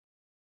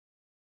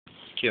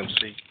can't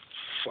see.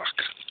 Fuck.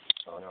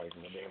 Oh no, he's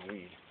in the damn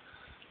weed.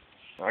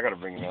 I gotta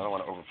bring him in. I don't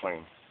want to overplay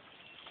him.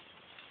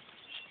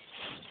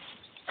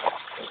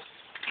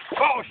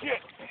 Oh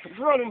shit! He's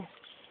running.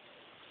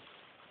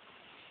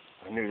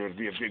 I knew there'd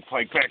be a big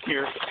pike back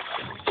here.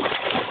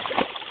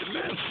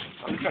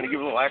 I'm just trying to give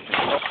a little action.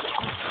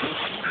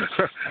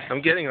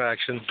 I'm getting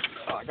action.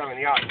 Oh, I got him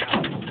in the eye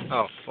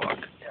now. Oh, fuck.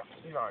 Yeah,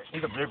 he's alright.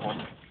 He's a big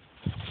one.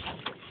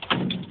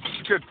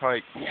 It's a good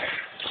pike.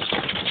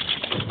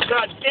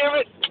 God damn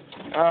it!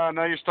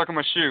 Now you're stuck in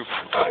my shoe.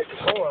 Alright,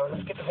 hold on.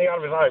 Let's get the thing out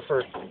of his eye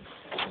first.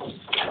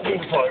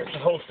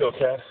 Just hold still,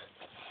 Chad.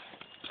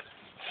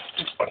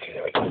 Okay,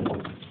 there we go.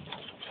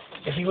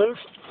 Is he loose?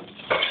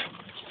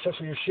 Except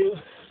for your shoe?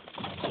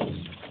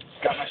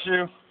 Got my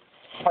shoe.